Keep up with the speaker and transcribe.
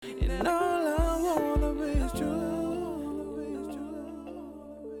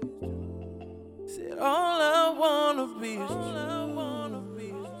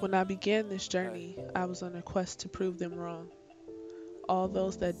When I began this journey, I was on a quest to prove them wrong. All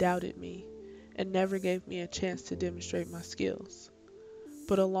those that doubted me and never gave me a chance to demonstrate my skills.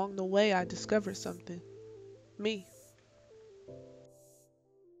 But along the way, I discovered something me.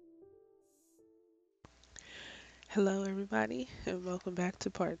 Hello, everybody, and welcome back to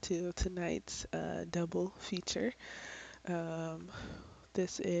part two of tonight's double feature. Um,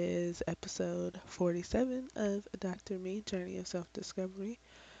 this is episode 47 of Dr. Me Journey of Self Discovery.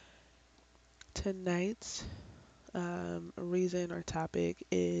 Tonight's reason or topic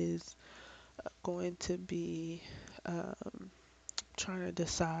is going to be um, trying to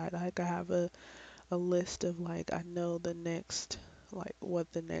decide. Like, I have a list of, like, I know the next, like,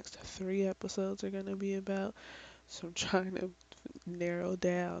 what the next three episodes are going to be about. So I'm trying to narrow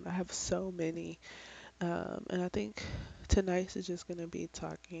down. I have so many. And I think tonight's is just going to be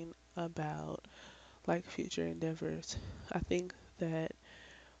talking about, like, future endeavors. I think that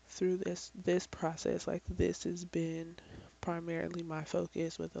through this process, like, this has been primarily my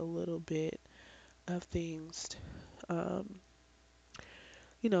focus with a little bit of things um,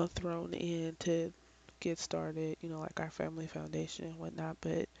 thrown in to get started, like our family foundation and whatnot.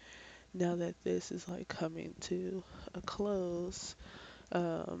 But now that this is, like, coming to a close,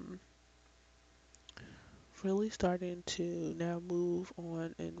 um, really starting to now move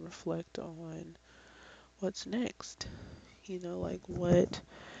on and reflect on what's next. Like,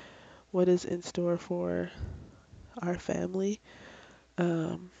 what is in store for our family.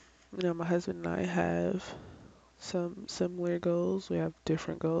 My husband and I have some similar goals. We have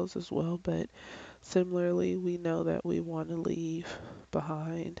different goals as well, but similarly, we know that we want to leave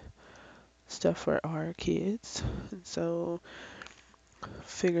behind stuff for our kids. And so,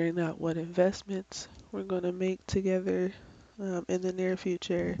 figuring out what investments we're going to make together in the near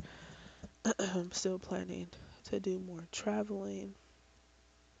future. I'm still planning to do more traveling,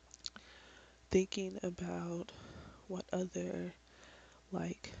 thinking about what other,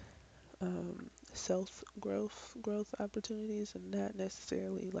 like, self growth opportunities, and not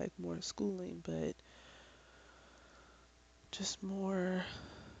necessarily like more schooling, but just more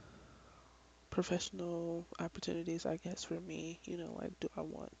professional opportunities, I guess, for me. Like, do I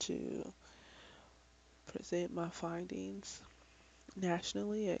want to present my findings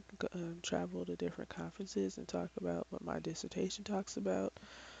nationally and travel to different conferences and talk about what my dissertation talks about,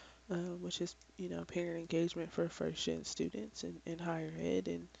 which is, parent engagement for first gen students in higher ed,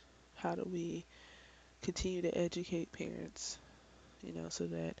 and how do we continue to educate parents, so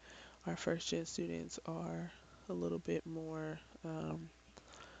that our first gen students are a little bit more,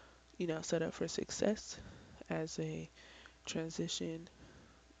 set up for success as they transition,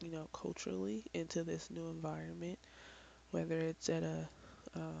 culturally into this new environment, whether it's at a,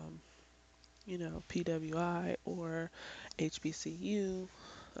 PWI or HBCU,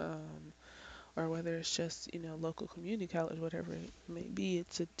 or whether it's just, local community college, whatever it may be.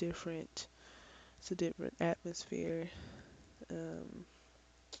 It's a different atmosphere. Um,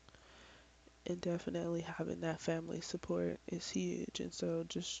 and definitely having that family support is huge. And so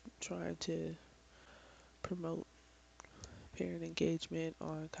just trying to promote parent engagement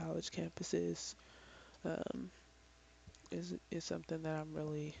on college campuses um, is something that I'm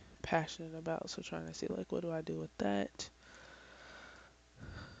really passionate about. So trying to see, like, what do I do with that?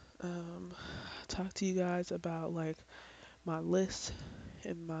 Um, talk to you guys about, like, my list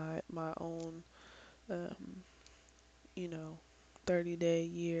and my own um, you know 30-day,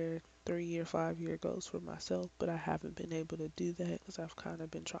 year, 3-year, 5-year goals for myself, but I haven't been able to do that because I've kind of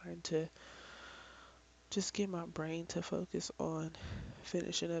been trying to just get my brain to focus on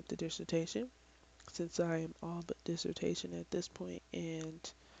finishing up the dissertation, since I am all but dissertation at this point,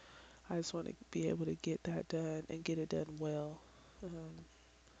 and I just want to be able to get that done and get it done well. Um,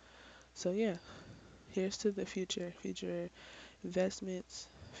 so yeah, here's to the future investments,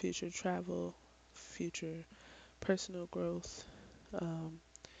 future travel, future personal growth, um,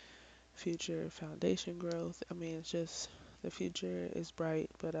 future foundation growth. I mean, it's just the future is bright,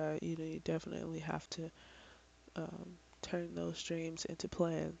 but you definitely have to turn those dreams into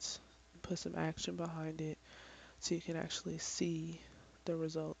plans, put some action behind it, so you can actually see the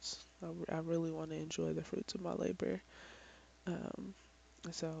results. I really want to enjoy the fruits of my labor. Um,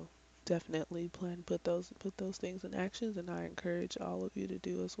 so definitely plan to put those things in actions, and I encourage all of you to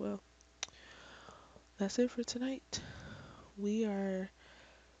do as well. That's it for tonight. We are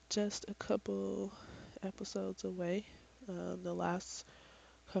just a couple episodes away. The last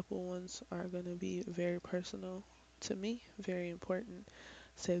couple ones are going to be very personal to me, very important.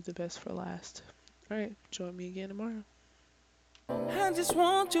 Save the best for last. All right, join me again tomorrow. I just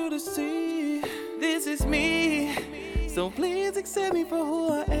want you to see this is me. So please accept me for who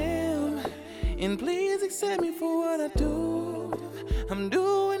I am, and please accept me for what I do. I'm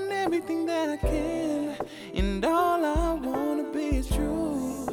doing everything that I can, and all I wanna be is true.